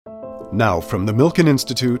Now from the Milken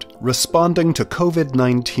Institute, responding to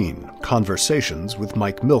COVID-19, conversations with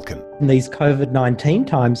Mike Milken. In these COVID-19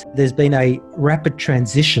 times, there's been a rapid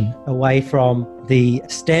transition away from the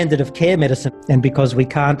standard of care medicine. And because we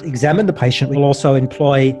can't examine the patient, we'll also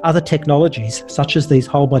employ other technologies, such as these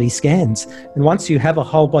whole body scans. And once you have a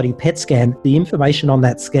whole body PET scan, the information on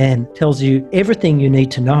that scan tells you everything you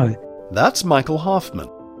need to know. That's Michael Hoffman.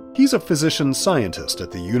 He's a physician-scientist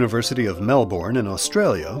at the University of Melbourne in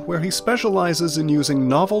Australia, where he specializes in using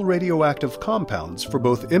novel radioactive compounds for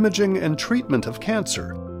both imaging and treatment of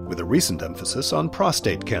cancer, with a recent emphasis on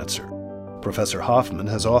prostate cancer. Professor Hoffman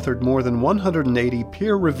has authored more than 180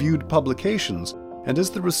 peer-reviewed publications and is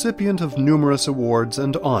the recipient of numerous awards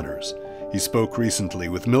and honors. He spoke recently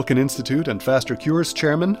with Milken Institute and Faster Cures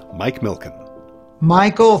chairman Mike Milken.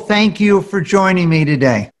 Michael, thank you for joining me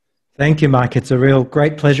today. Thank you, Mike. It's a real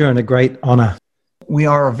great pleasure and a great honor. We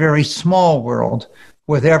are a very small world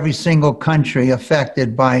with every single country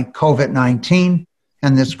affected by COVID-19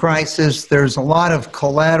 and this crisis. There's a lot of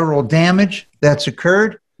collateral damage that's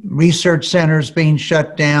occurred. Research centers being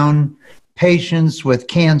shut down, patients with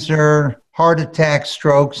cancer, heart attacks,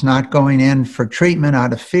 strokes not going in for treatment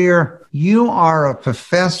out of fear. You are a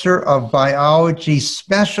professor of biology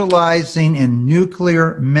specializing in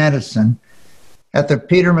nuclear medicine at the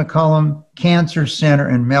Peter MacCallum Cancer Center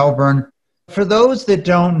in Melbourne. For those that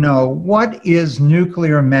don't know, what is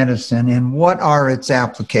nuclear medicine and what are its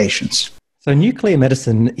applications? So nuclear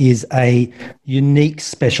medicine is a unique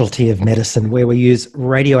specialty of medicine where we use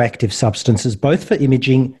radioactive substances, both for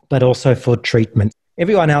imaging but also for treatment.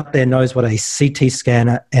 Everyone out there knows what a CT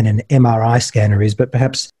scanner and an MRI scanner is, but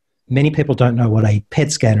perhaps many people don't know what a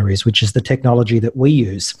PET scanner is, which is the technology that we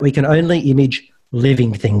use. We can only image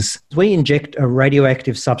living things. We inject a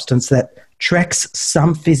radioactive substance that tracks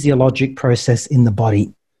some physiologic process in the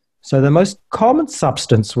body. So the most common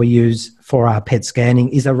substance we use for our PET scanning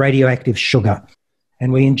is a radioactive sugar.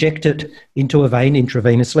 And we inject it into a vein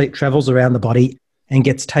intravenously. It travels around the body and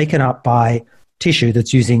gets taken up by tissue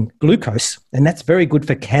that's using glucose. And that's very good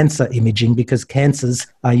for cancer imaging because cancers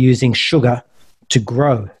are using sugar to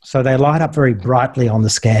grow. So they light up very brightly on the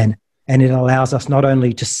scan. And it allows us not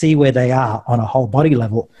only to see where they are on a whole body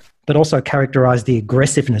level, but also characterize the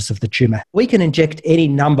aggressiveness of the tumor. We can inject any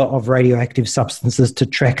number of radioactive substances to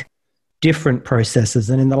track different processes.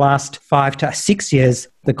 And in the last 5 to 6 years,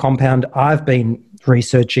 the compound I've been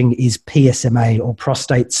researching is PSMA, or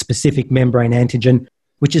prostate-specific membrane antigen,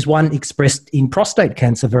 which is one expressed in prostate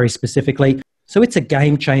cancer very specifically. So it's a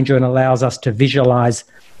game changer and allows us to visualize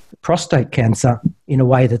prostate cancer in a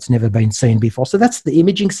way that's never been seen before. So that's the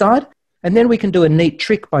imaging side. And then we can do a neat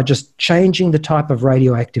trick by just changing the type of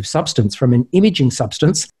radioactive substance from an imaging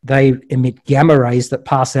substance. They emit gamma rays that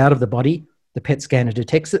pass out of the body. The PET scanner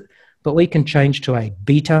detects it, but we can change to a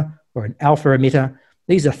beta or an alpha emitter.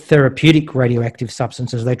 These are therapeutic radioactive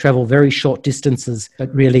substances. They travel very short distances,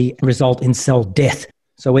 but really result in cell death.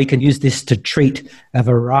 So we can use this to treat a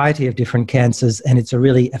variety of different cancers, and it's a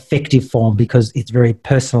really effective form because it's very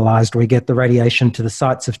personalized. We get the radiation to the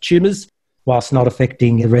sites of tumors whilst not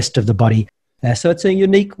affecting the rest of the body. So it's a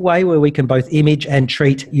unique way where we can both image and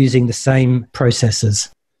treat using the same processes.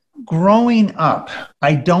 Growing up,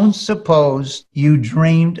 I don't suppose you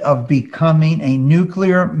dreamed of becoming a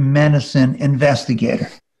nuclear medicine investigator.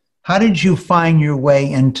 How did you find your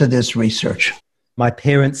way into this research? My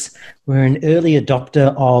parents were an early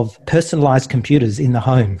adopter of personalized computers in the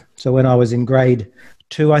home. So when I was in grade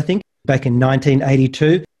 2, I think, back in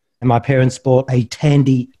 1982, and my parents bought a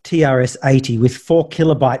Tandy TRS-80 with 4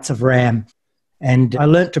 kilobytes of RAM. And I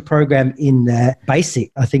learnt to program in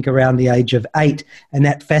BASIC, I think around the age of 8. And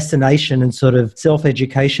that fascination and sort of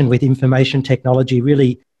self-education with information technology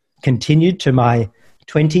really continued to my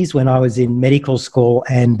 20s when I was in medical school.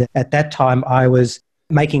 And at that time, I was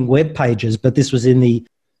making web pages, but this was in the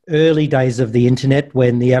early days of the internet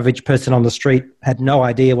when the average person on the street had no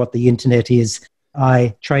idea what the internet is.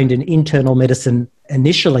 I trained in internal medicine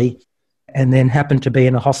initially and then happened to be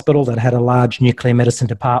in a hospital that had a large nuclear medicine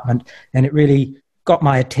department. And it really got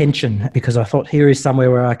my attention because I thought here is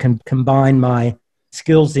somewhere where I can combine my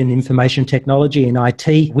skills in information technology and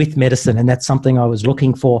IT with medicine. And that's something I was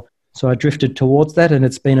looking for. So I drifted towards that, and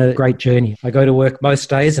it's been a great journey. I go to work most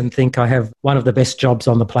days and think I have one of the best jobs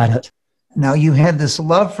on the planet. Now, you had this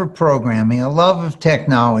love for programming, a love of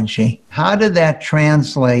technology. How did that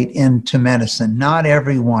translate into medicine? Not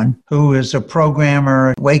everyone who is a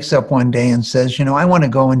programmer wakes up one day and says, I want to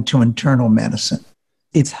go into internal medicine.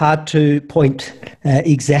 It's hard to point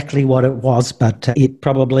exactly what it was, but it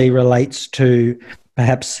probably relates to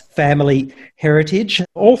perhaps family heritage.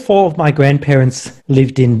 All 4 of my grandparents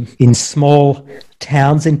lived in small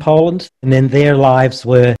towns in Poland, and then their lives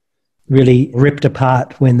were really ripped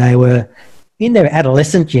apart when they were in their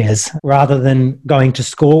adolescent years. Rather than going to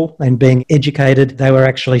school and being educated, they were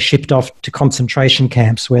actually shipped off to concentration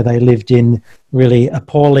camps where they lived in really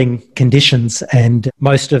appalling conditions. And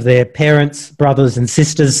most of their parents, brothers and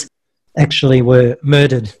sisters actually were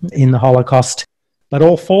murdered in the Holocaust. But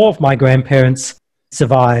all four of my grandparents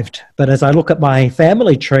survived. But as I look at my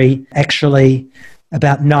family tree, actually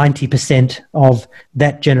about 90% of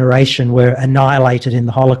that generation were annihilated in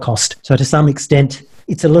the Holocaust. So to some extent,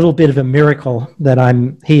 it's a little bit of a miracle that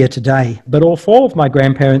I'm here today. But all four of my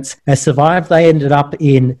grandparents have survived. They ended up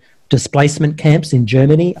in displacement camps in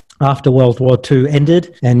Germany after World War II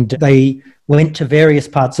ended, and they went to various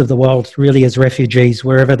parts of the world really as refugees,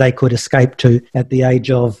 wherever they could escape to. At the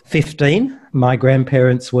age of 15, my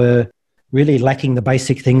grandparents were really lacking the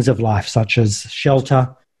basic things of life, such as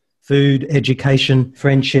shelter, food, education,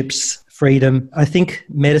 friendships, freedom. I think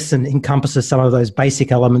medicine encompasses some of those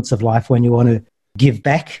basic elements of life when you want to give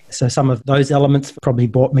back. So some of those elements probably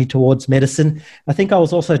brought me towards medicine. I think I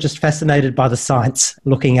was also just fascinated by the science,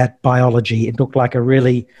 looking at biology. It looked like a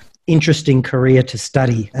really interesting career to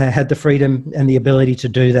study. I had the freedom and the ability to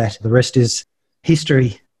do that. The rest is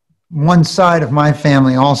history. One side of my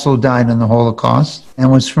family also died in the Holocaust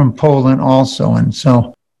and was from Poland also. And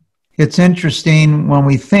so it's interesting when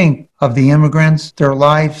we think of the immigrants, their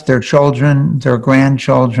life, their children, their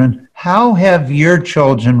grandchildren. How have your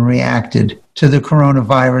children reacted to the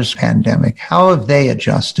coronavirus pandemic? How have they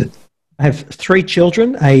adjusted? I have 3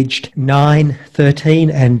 children aged 9, 13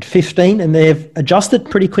 and 15, and they've adjusted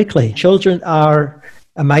pretty quickly. Children are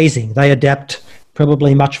amazing. They adapt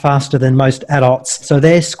probably much faster than most adults. So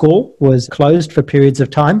their school was closed for periods of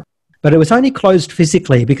time, but it was only closed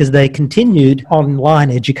physically because they continued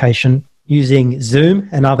online education using Zoom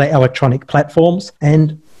and other electronic platforms.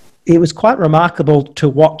 And it was quite remarkable to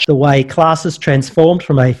watch the way classes transformed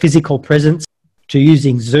from a physical presence to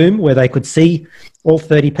using Zoom, where they could see all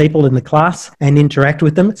 30 people in the class and interact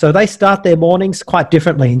with them. So they start their mornings quite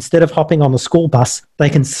differently. Instead of hopping on the school bus, they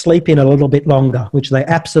can sleep in a little bit longer, which they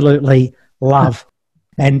absolutely love.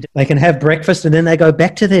 And they can have breakfast and then they go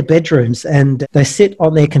back to their bedrooms and they sit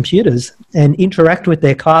on their computers and interact with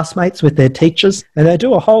their classmates, with their teachers, and they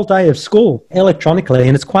do a whole day of school electronically,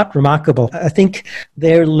 and it's quite remarkable. I think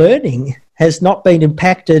their learning has not been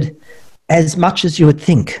impacted as much as you would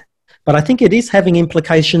think. But I think it is having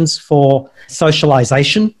implications for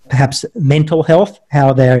socialization, perhaps mental health,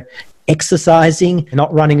 how they're exercising,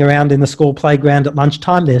 not running around in the school playground at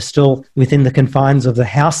lunchtime. They're still within the confines of the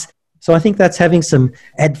house. So I think that's having some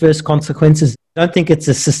adverse consequences. I don't think it's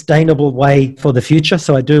a sustainable way for the future.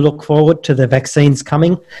 So I do look forward to the vaccines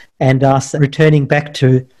coming and us returning back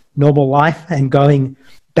to normal life and going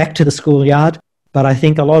back to the schoolyard. But I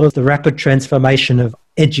think a lot of the rapid transformation of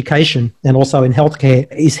education and also in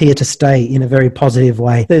healthcare is here to stay in a very positive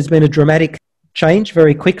way. There's been a dramatic change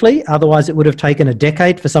very quickly. Otherwise, it would have taken a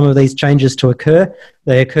decade for some of these changes to occur.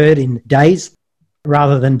 They occurred in days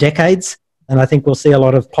rather than decades. And I think we'll see a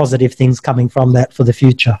lot of positive things coming from that for the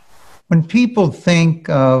future. When people think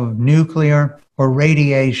of nuclear or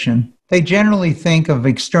radiation, they generally think of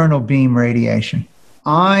external beam radiation.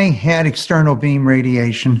 I had external beam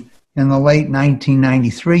radiation in the late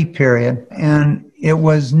 1993 period, and it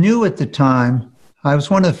was new at the time. I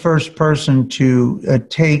was one of the first person to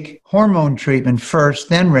take hormone treatment first,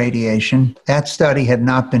 then radiation. That study had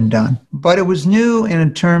not been done. But it was new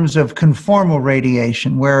in terms of conformal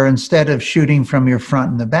radiation, where instead of shooting from your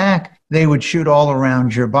front and the back, they would shoot all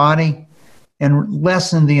around your body and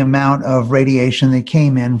lessen the amount of radiation that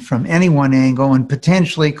came in from any one angle and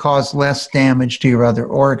potentially cause less damage to your other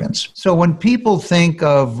organs. So when people think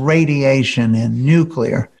of radiation and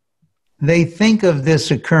nuclear, they think of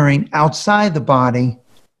this occurring outside the body,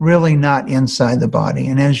 really not inside the body.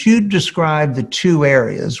 And as you described the two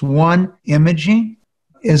areas, one, imaging,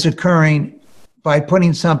 is occurring by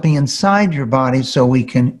putting something inside your body so we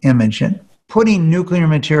can image it. Putting nuclear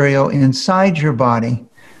material inside your body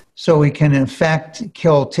so we can infect,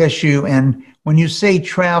 kill tissue. And when you say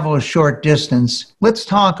travel a short distance, let's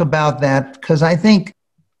talk about that, because I think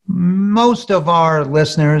most of our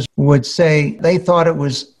listeners would say they thought it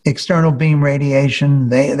was external beam radiation.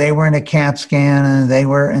 They were in a CAT scan, and they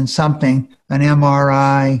were in something, an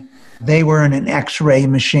MRI. They were in an X-ray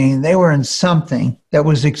machine. They were in something that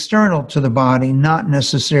was external to the body, not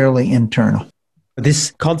necessarily internal.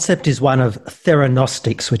 This concept is one of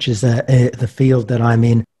theranostics, which is the field that I'm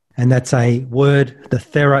in. And that's a word. The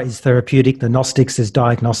thera is therapeutic, the gnostics is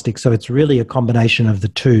diagnostic. So it's really a combination of the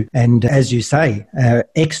two. And as you say,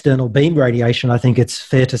 external beam radiation, I think it's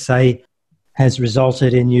fair to say, has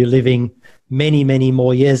resulted in you living many, many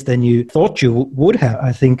more years than you thought you would have.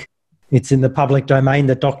 I think it's in the public domain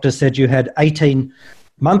that doctors said you had 18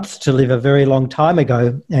 months to live a very long time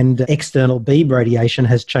ago, and external beam radiation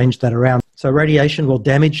has changed that around. So radiation will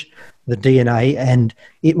damage the DNA, and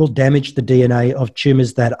it will damage the DNA of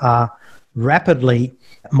tumours that are rapidly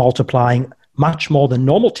multiplying much more than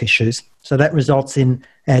normal tissues. So that results in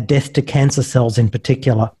death to cancer cells in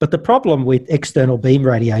particular. But the problem with external beam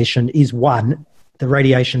radiation is, one, the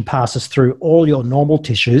radiation passes through all your normal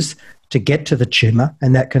tissues to get to the tumour,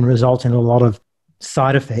 and that can result in a lot of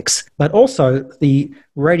side effects. But also, the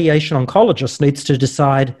radiation oncologist needs to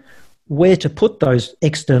decide where to put those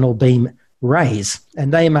external beam rays,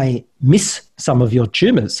 and they may miss some of your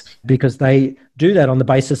tumours because they do that on the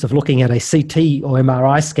basis of looking at a CT or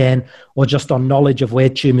MRI scan, or just on knowledge of where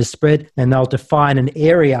tumours spread, and they'll define an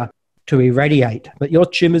area to irradiate, but your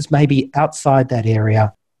tumours may be outside that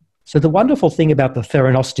area. So the wonderful thing about the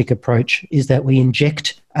theranostic approach is that we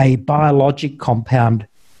inject a biologic compound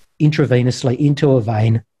intravenously into a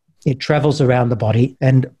vein. It travels around the body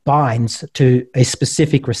and binds to a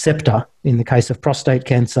specific receptor, in the case of prostate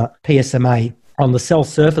cancer, PSMA, on the cell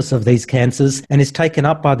surface of these cancers, and is taken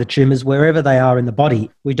up by the tumours wherever they are in the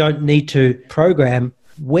body. We don't need to program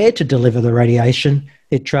where to deliver the radiation.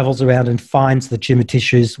 It travels around and finds the tumour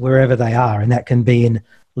tissues wherever they are, and that can be in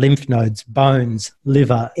lymph nodes, bones,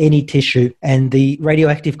 liver, any tissue. And the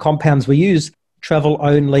radioactive compounds we use travel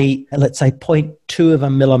only, let's say, 0.2 of a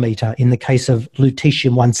millimetre in the case of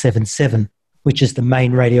lutetium-177, which is the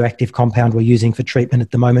main radioactive compound we're using for treatment at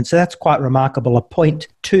the moment. So that's quite remarkable. A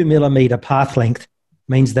 0.2 millimetre path length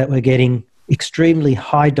means that we're getting extremely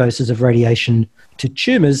high doses of radiation to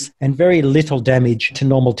tumours and very little damage to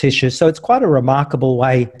normal tissue. So it's quite a remarkable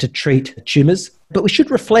way to treat tumours. But we should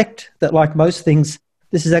reflect that, like most things,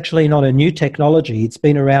 this is actually not a new technology. It's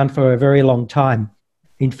been around for a very long time.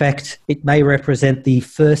 In fact, it may represent the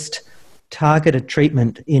first targeted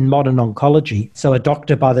treatment in modern oncology. So a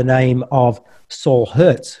doctor by the name of Saul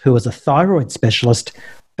Hertz, who was a thyroid specialist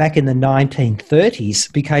back in the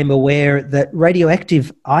 1930s, became aware that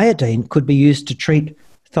radioactive iodine could be used to treat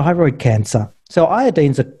thyroid cancer. So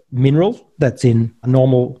iodine's a mineral that's in a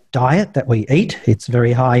normal diet that we eat. It's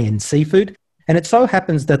very high in seafood. And it so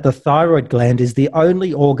happens that the thyroid gland is the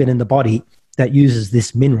only organ in the body that uses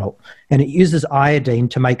this mineral, and it uses iodine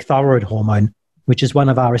to make thyroid hormone, which is one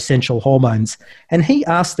of our essential hormones. And he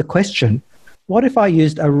asked the question, what if I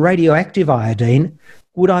used a radioactive iodine?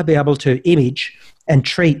 Would I be able to image and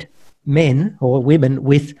treat men or women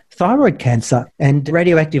with thyroid cancer? And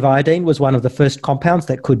radioactive iodine was one of the first compounds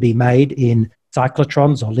that could be made in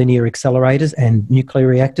cyclotrons or linear accelerators and nuclear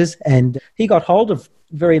reactors. And he got hold of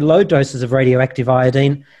very low doses of radioactive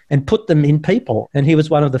iodine and put them in people. And he was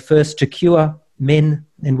one of the first to cure men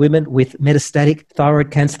and women with metastatic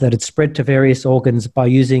thyroid cancer that had spread to various organs by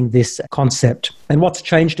using this concept. And what's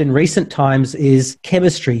changed in recent times is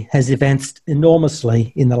chemistry has advanced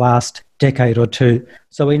enormously in the last decade or two.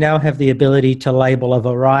 So we now have the ability to label a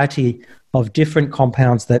variety of different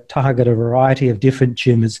compounds that target a variety of different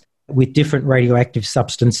tumours with different radioactive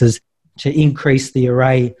substances to increase the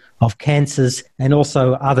array of cancers and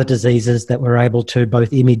also other diseases that we're able to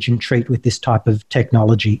both image and treat with this type of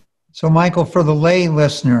technology. So, Michael, for the lay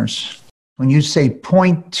listeners, when you say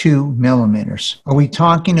 0.2 millimeters, are we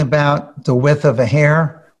talking about the width of a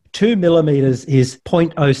hair? 2 millimeters is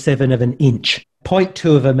 0.07 of an inch.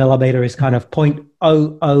 0.2 of a millimeter is kind of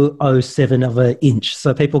 0.0007 of an inch.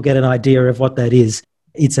 So people get an idea of what that is.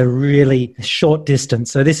 It's a really short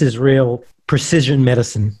distance. So this is real precision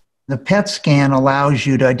medicine. The PET scan allows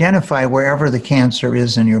you to identify wherever the cancer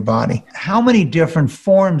is in your body. How many different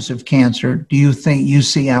forms of cancer do you think you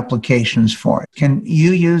see applications for? Can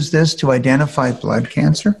you use this to identify blood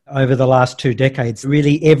cancer? Over the last 2 decades,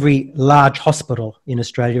 really every large hospital in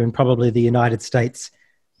Australia and probably the United States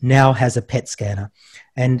now has a PET scanner.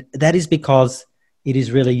 And that is because it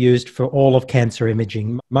is really used for all of cancer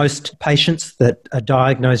imaging. Most patients that are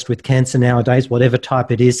diagnosed with cancer nowadays, whatever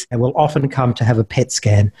type it is, will often come to have a PET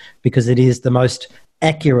scan because it is the most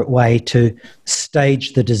accurate way to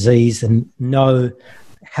stage the disease and know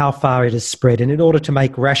how far it has spread. And in order to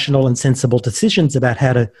make rational and sensible decisions about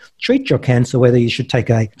how to treat your cancer, whether you should take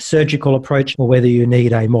a surgical approach or whether you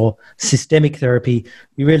need a more systemic therapy,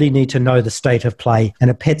 you really need to know the state of play. And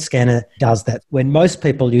a PET scanner does that. When most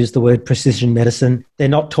people use the word precision medicine, they're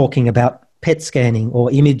not talking about PET scanning or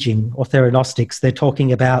imaging or theranostics. They're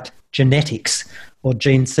talking about genetics or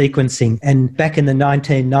gene sequencing. And back in the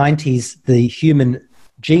 1990s, the Human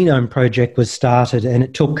Genome Project was started, and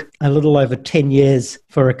it took a little over 10 years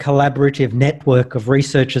for a collaborative network of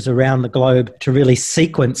researchers around the globe to really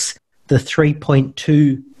sequence the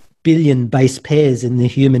 3.2 billion base pairs in the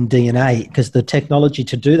human DNA, because the technology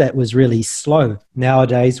to do that was really slow.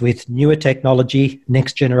 Nowadays, with newer technology,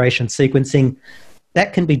 next generation sequencing,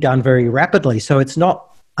 that can be done very rapidly. So it's not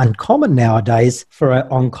uncommon nowadays for an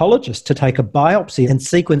oncologist to take a biopsy and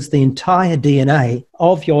sequence the entire DNA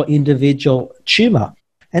of your individual tumor.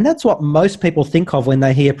 And that's what most people think of when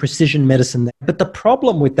they hear precision medicine. But the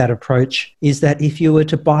problem with that approach is that if you were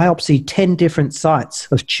to biopsy 10 different sites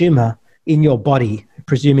of tumor in your body,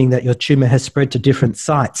 presuming that your tumor has spread to different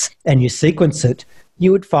sites, and you sequence it,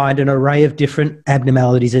 you would find an array of different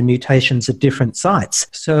abnormalities and mutations at different sites.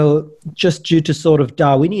 So just due to sort of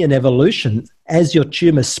Darwinian evolution, as your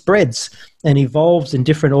tumor spreads and evolves in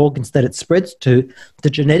different organs that it spreads to, the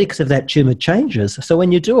genetics of that tumor changes. So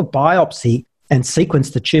when you do a biopsy and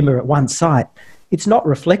sequence the tumor at one site, it's not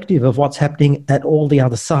reflective of what's happening at all the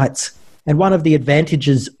other sites. And one of the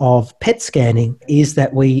advantages of PET scanning is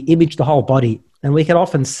that we image the whole body, and we can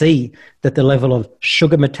often see that the level of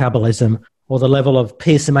sugar metabolism or the level of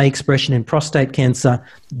PSMA expression in prostate cancer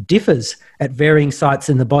differs at varying sites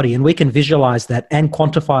in the body, and we can visualize that and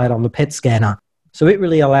quantify it on the PET scanner. So it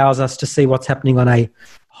really allows us to see what's happening on a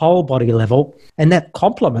whole body level, and that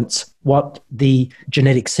complements what the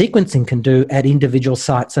genetic sequencing can do at individual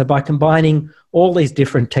sites. So by combining all these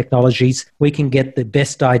different technologies, we can get the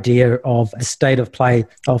best idea of the state of play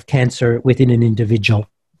of cancer within an individual.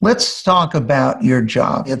 Let's talk about your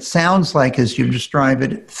job. It sounds like, as you describe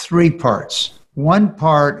it, 3 parts. One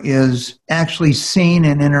part is actually seeing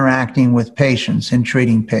and interacting with patients and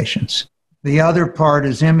treating patients. The other part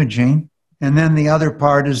is imaging. And then the other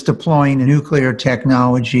part is deploying nuclear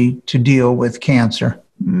technology to deal with cancer.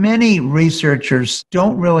 Many researchers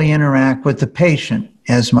don't really interact with the patient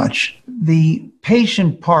as much. The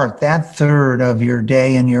patient part, that third of your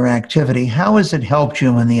day and your activity, how has it helped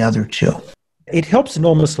you in the other 2? It helps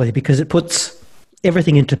enormously because it puts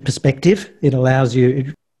everything into perspective. It allows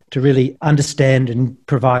you to really understand and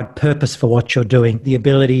provide purpose for what you're doing, the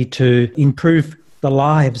ability to improve the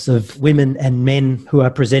lives of women and men who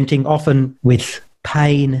are presenting often with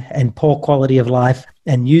pain and poor quality of life,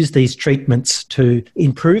 and use these treatments to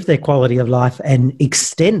improve their quality of life and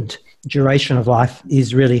extend duration of life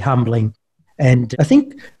is really humbling. And I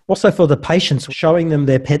think also for the patients, showing them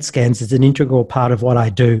their PET scans is an integral part of what I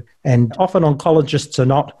do. And often oncologists are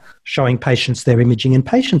not showing patients their imaging, and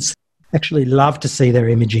patients actually love to see their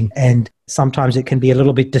imaging. And sometimes it can be a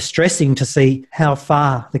little bit distressing to see how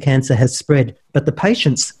far the cancer has spread, but the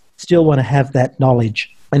patients still want to have that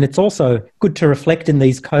knowledge. And it's also good to reflect in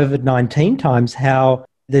these COVID-19 times how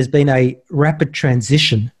there's been a rapid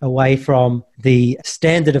transition away from the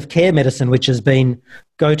standard of care medicine, which has been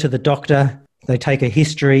go to the doctor, they take a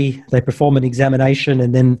history, they perform an examination,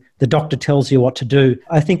 and then the doctor tells you what to do.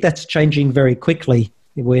 I think that's changing very quickly.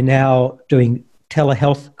 We're now doing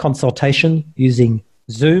telehealth consultation using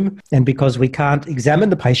Zoom, and because we can't examine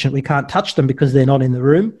the patient, we can't touch them because they're not in the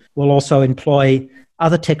room, we'll also employ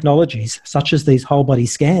other technologies such as these whole body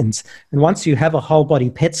scans. And once you have a whole body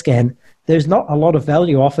PET scan, there's not a lot of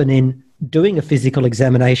value often in doing a physical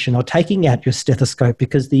examination or taking out your stethoscope,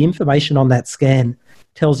 because the information on that scan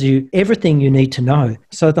tells you everything you need to know.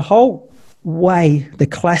 So the whole way the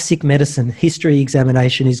classic medicine history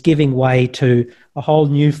examination is giving way to a whole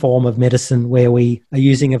new form of medicine where we are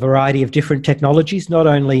using a variety of different technologies, not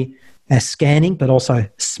only as scanning, but also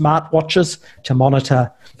smartwatches to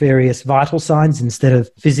monitor various vital signs. Instead of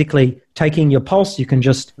physically taking your pulse, you can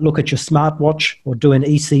just look at your smartwatch or do an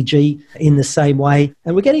ECG in the same way.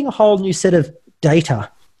 And we're getting a whole new set of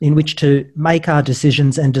data in which to make our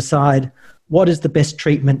decisions and decide what is the best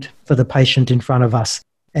treatment for the patient in front of us.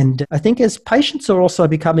 And I think as patients are also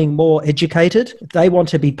becoming more educated, they want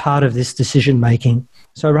to be part of this decision making.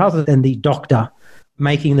 So rather than the doctor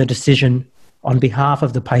making the decision on behalf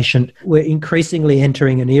of the patient, we're increasingly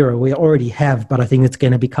entering an era we already have, but I think it's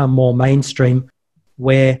going to become more mainstream,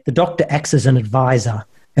 where the doctor acts as an advisor,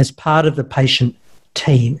 as part of the patient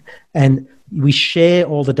team. And we share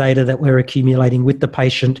all the data that we're accumulating with the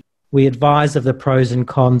patient. We advise of the pros and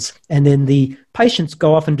cons, and then the patients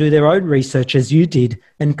go off and do their own research, as you did,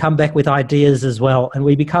 and come back with ideas as well. And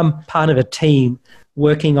we become part of a team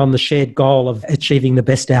working on the shared goal of achieving the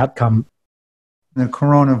best outcome. The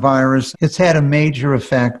coronavirus, it's had a major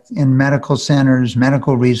effect in medical centers,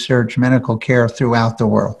 medical research, medical care throughout the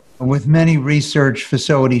world. With many research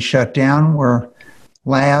facilities shut down, where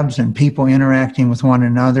labs and people interacting with one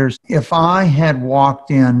another. If I had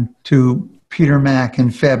walked in to Peter Mac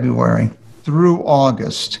in February through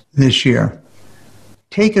August this year,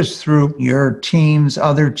 take us through your teams,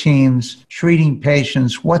 other teams, treating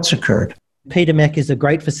patients. What's occurred? Peter Mac is a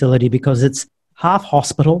great facility because it's half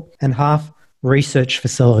hospital and half research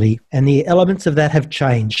facility, and the elements of that have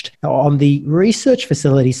changed. On the research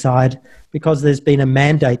facility side, because there's been a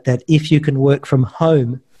mandate that if you can work from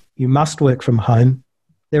home, you must work from home,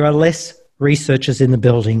 there are less researchers in the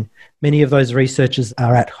building. Many of those researchers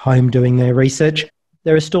are at home doing their research.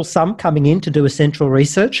 There are still some coming in to do essential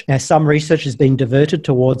research. Now, some research has been diverted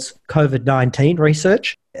towards COVID-19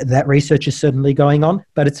 research. That research is certainly going on,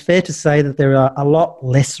 but it's fair to say that there are a lot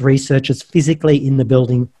less researchers physically in the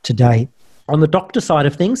building today. On the doctor side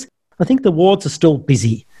of things, I think the wards are still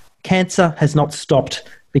busy. Cancer has not stopped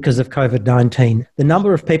because of COVID-19. The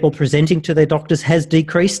number of people presenting to their doctors has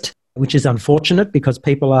decreased, which is unfortunate because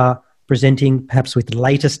people are presenting perhaps with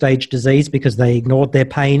later stage disease because they ignored their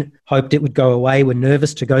pain, hoped it would go away, were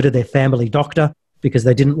nervous to go to their family doctor because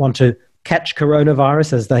they didn't want to catch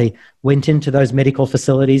coronavirus as they went into those medical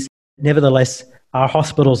facilities. Nevertheless, our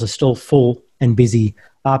hospitals are still full and busy.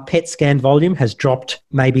 Our PET scan volume has dropped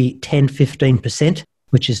maybe 10-15%,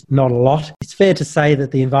 which is not a lot. It's fair to say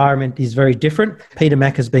that the environment is very different. Peter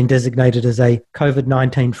Mac has been designated as a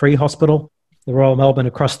COVID-19 free hospital. The Royal Melbourne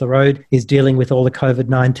across the road is dealing with all the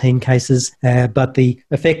COVID-19 cases, but the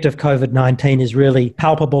effect of COVID-19 is really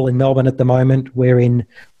palpable in Melbourne at the moment. We're in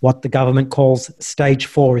what the government calls stage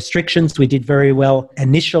 4 restrictions. We did very well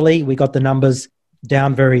initially. We got the numbers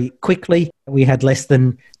down very quickly. We had less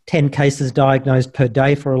than 10 cases diagnosed per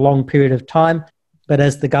day for a long period of time. But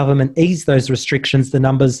as the government eased those restrictions, the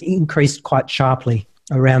numbers increased quite sharply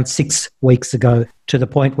around 6 weeks ago, to the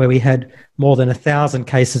point where we had more than 1,000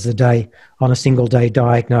 cases a day on a single day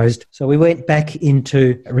diagnosed. So we went back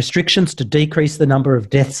into restrictions to decrease the number of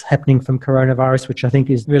deaths happening from coronavirus, which I think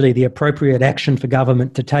is really the appropriate action for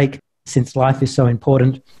government to take since life is so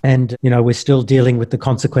important. And, we're still dealing with the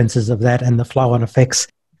consequences of that and the flow-on effects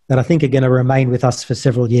that I think are going to remain with us for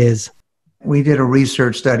several years. We did a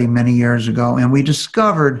research study many years ago, and we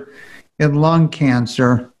discovered in lung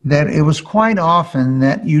cancer that it was quite often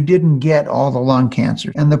that you didn't get all the lung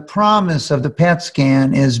cancer. And the promise of the PET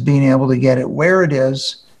scan is being able to get it where it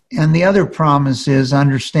is. And the other promise is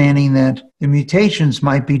understanding that the mutations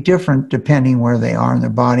might be different depending where they are in the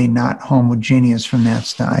body, not homogeneous from that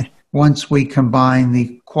side. Once we combine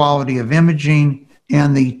the quality of imaging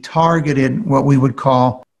and the targeted, what we would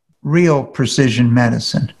call real precision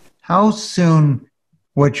medicine. How soon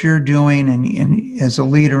what you're doing and as a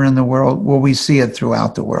leader in the world, will we see it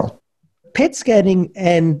throughout the world? PET scanning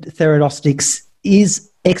and theranostics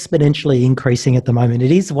is exponentially increasing at the moment.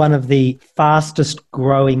 It is one of the fastest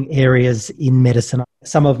growing areas in medicine.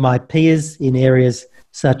 Some of my peers in areas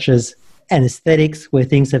such as anesthetics, where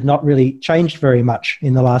things have not really changed very much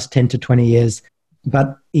in the last 10 to 20 years.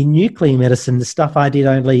 But in nuclear medicine, the stuff I did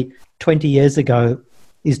only 20 years ago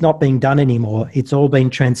is not being done anymore. It's all been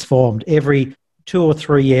transformed. Every 2 or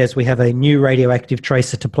 3 years, we have a new radioactive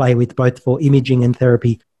tracer to play with, both for imaging and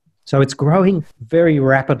therapy. So it's growing very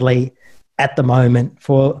rapidly at the moment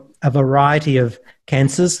for a variety of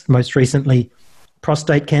cancers, most recently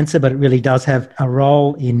prostate cancer, but it really does have a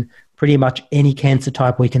role in pretty much any cancer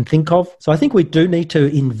type we can think of. So I think we do need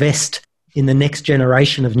to invest in the next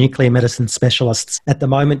generation of nuclear medicine specialists. At the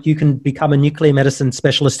moment, you can become a nuclear medicine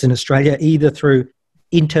specialist in Australia either through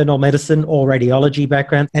internal medicine or radiology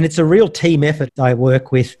background. And it's a real team effort. I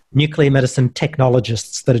work with nuclear medicine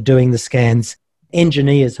technologists that are doing the scans,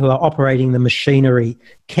 engineers who are operating the machinery,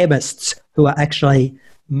 chemists who are actually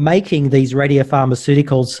making these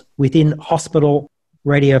radiopharmaceuticals within hospital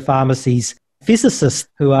radiopharmacies, physicists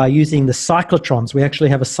who are using the cyclotrons. We actually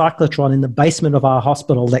have a cyclotron in the basement of our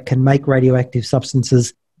hospital that can make radioactive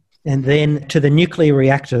substances. And then to the nuclear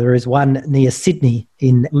reactor, there is one near Sydney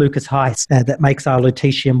in Lucas Heights that makes our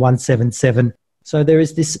lutetium-177. So there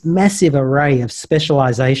is this massive array of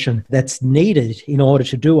specialization that's needed in order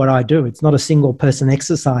to do what I do. It's not a single person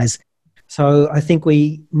exercise. So I think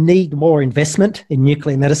we need more investment in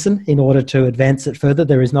nuclear medicine in order to advance it further.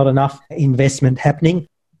 There is not enough investment happening.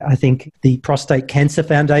 I think the Prostate Cancer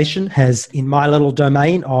Foundation has, in my little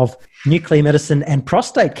domain of nuclear medicine and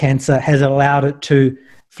prostate cancer, has allowed it to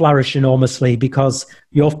flourish enormously, because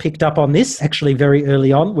you've picked up on this actually very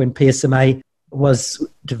early on when PSMA was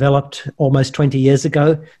developed almost 20 years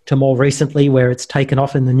ago to more recently where it's taken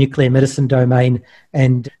off in the nuclear medicine domain.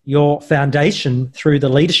 And your foundation, through the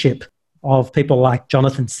leadership of people like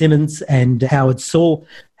Jonathan Simmons and Howard Sewell,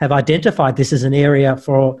 have identified this as an area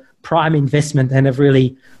for prime investment and have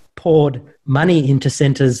really poured money into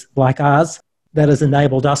centres like ours that has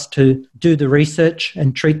enabled us to do the research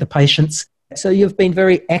and treat the patients. So you've been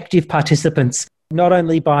very active participants, not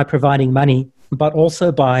only by providing money, but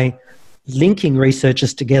also by linking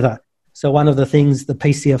researchers together. So one of the things the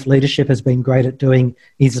PCF leadership has been great at doing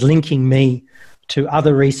is linking me to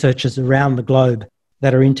other researchers around the globe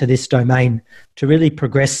that are into this domain to really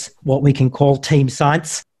progress what we can call team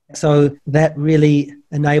science. So that really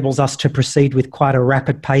enables us to proceed with quite a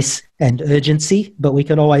rapid pace and urgency, but we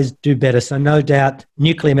can always do better. So no doubt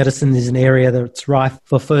nuclear medicine is an area that's rife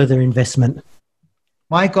for further investment.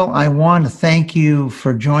 Michael, I want to thank you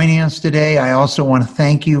for joining us today. I also want to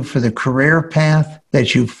thank you for the career path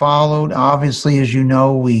that you followed. Obviously, as you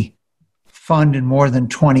know, we fund in more than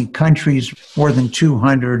 20 countries, more than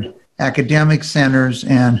 200 academic centers,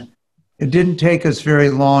 and it didn't take us very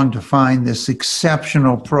long to find this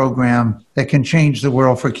exceptional program that can change the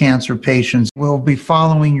world for cancer patients. We'll be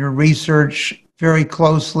following your research very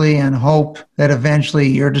closely and hope that eventually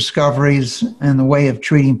your discoveries and the way of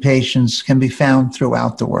treating patients can be found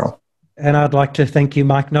throughout the world. And I'd like to thank you,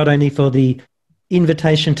 Mike, not only for the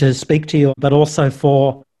invitation to speak to you, but also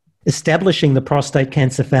for establishing the Prostate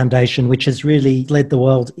Cancer Foundation, which has really led the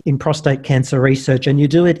world in prostate cancer research. And you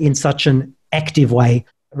do it in such an active way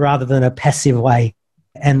rather than a passive way.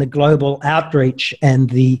 And the global outreach and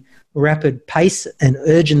the rapid pace and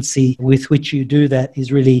urgency with which you do that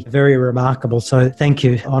is really very remarkable. So thank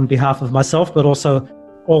you on behalf of myself, but also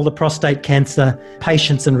all the prostate cancer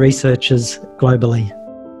patients and researchers globally.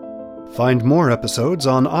 Find more episodes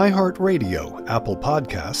on iHeartRadio, Apple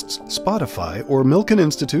Podcasts, Spotify, or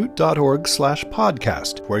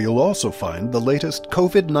milkeninstitute.org/podcast, where you'll also find the latest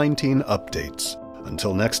COVID-19 updates.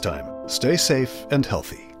 Until next time, stay safe and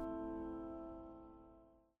healthy.